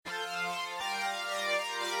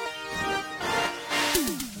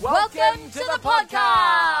Welcome to the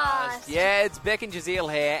podcast! Yeah, it's Beck and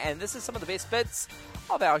Jazeel here, and this is some of the best bits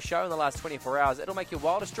of our show in the last 24 hours. It'll make your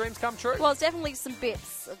wildest dreams come true. Well, it's definitely some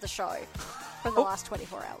bits of the show from the last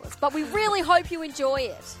 24 hours, but we really hope you enjoy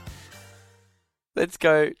it. Let's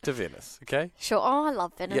go to Venice, okay? Sure. Oh, I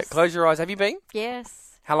love Venice. Yeah, close your eyes. Have you been?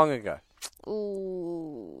 Yes. How long ago?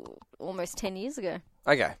 Ooh, almost 10 years ago.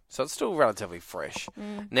 Okay, so it's still relatively fresh.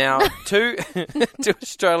 Now, two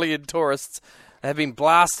Australian tourists have been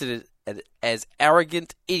blasted as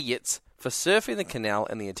arrogant idiots for surfing the canal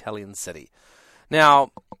in the Italian city. Now,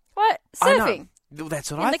 What? Surfing? I know.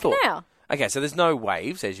 That's what In I the thought. canal? Okay, so there's no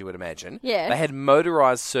waves, as you would imagine. Yeah. They had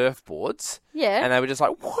motorised surfboards. Yeah. And they were just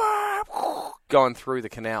like, going through the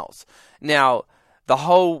canals. Now, the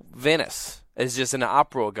whole Venice is just in an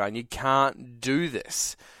uproar going, you can't do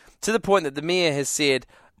this. To the point that the mayor has said,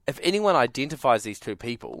 if anyone identifies these two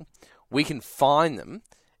people, we can fine them,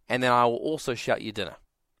 and then I will also shut your dinner,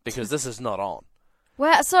 because this is not on.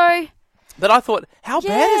 Well, so... But I thought, how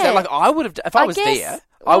bad is that? Like, I would have, if I was guess, there,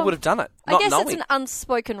 I would have done it. I guess it's an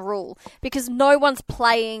unspoken rule, because no one's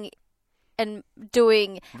playing and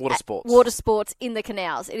doing water sports in the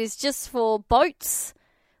canals. It is just for boats.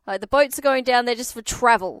 Like, the boats are going down there just for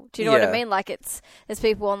travel. Do you know what I mean? Like, there's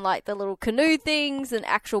people on, like, the little canoe things and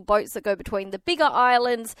actual boats that go between the bigger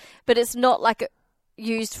islands, but it's not, like,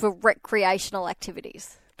 used for recreational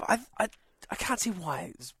activities. But I can't see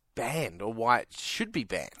why it's banned or why it should be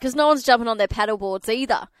banned. Because no one's jumping on their paddle boards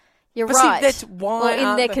either. You're but right. See, that's why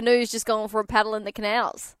or in their canoes just going for a paddle in the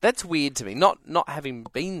canals. That's weird to me, not having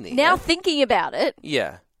been there. Now thinking about it.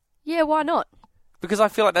 Yeah. Yeah, why not? Because I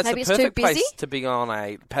feel like that's Maybe the perfect place to be on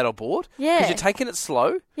a paddle board. Yeah. Because you're taking it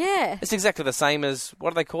slow. Yeah. It's exactly the same as,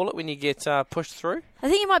 what do they call it when you get pushed through? I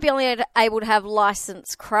think you might be only able to have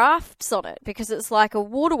licensed crafts on it because it's like a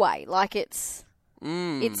waterway. Like it's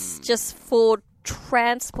just for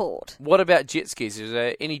transport. What about jet skis? Is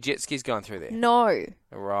there any jet skis going through there? No.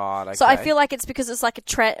 Right, okay. So I feel like it's because it's like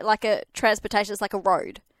a transportation. It's like a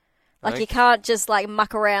road. Like you can't just like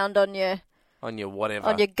muck around on your whatever.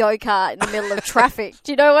 On your go-kart in the middle of traffic.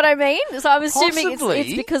 Do you know what I mean? So I'm assuming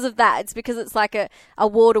it's because of that. It's because it's like a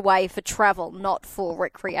waterway for travel, not for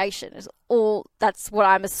recreation. That's what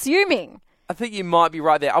I'm assuming. I think you might be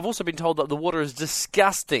right there. I've also been told that the water is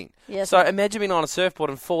disgusting. Yes. So imagine being on a surfboard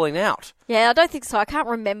and falling out. Yeah, I don't think so. I can't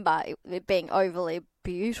remember it being overly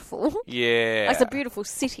beautiful. Yeah. Like, it's a beautiful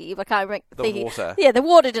city, but I can't remember the water. Yeah, the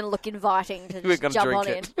water didn't look inviting to just jump on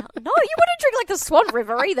in. No, you wouldn't drink like the Swan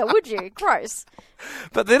River either, would you? Gross.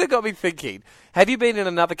 But then it got me thinking, have you been in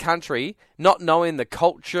another country not knowing the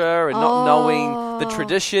culture and not knowing the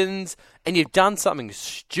traditions, and you've done something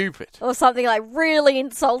stupid? Or something like really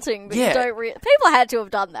insulting, but you don't people had to have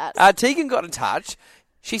done that. Tegan got in touch.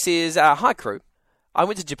 She says, hi crew, I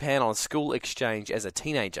went to Japan on a school exchange as a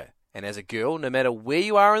teenager. And as a girl, no matter where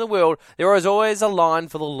you are in the world, there is always a line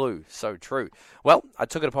for the loo. So true. Well, I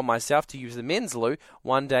took it upon myself to use the men's loo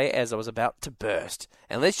one day as I was about to burst.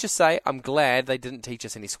 And let's just say I'm glad they didn't teach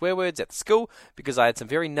us any swear words at the school because I had some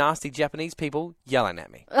very nasty Japanese people yelling at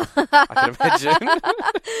me. I can imagine.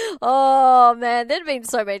 Oh, man. There'd been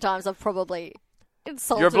so many times I've probably...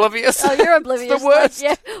 insulted. You're oblivious. Oh, you're oblivious. It's the worst.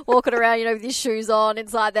 Like, yeah, walking around, with your shoes on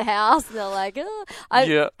inside the house, and they're like, oh.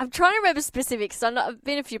 I'm trying to remember specifics. I've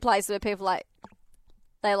been a few places where people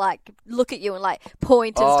they look at you and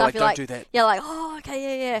point and stuff. You're like, don't do that. You're like, oh,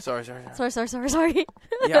 okay, yeah. Sorry. Sorry.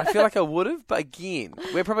 Yeah, I feel like I would have, but again,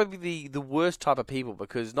 we're probably the worst type of people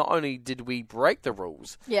because not only did we break the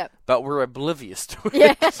rules, but we're oblivious to it.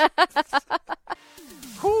 Yeah.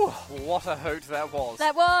 Whew, what a hoot that was.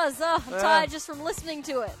 That was. Oh, I'm tired just from listening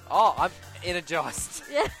to it. Oh, I'm energised.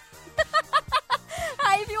 Yeah.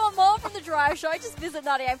 Hey, if you want more from The Drive Show, just visit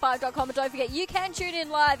 985.com and don't forget you can tune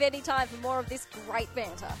in live anytime for more of this great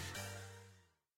banter.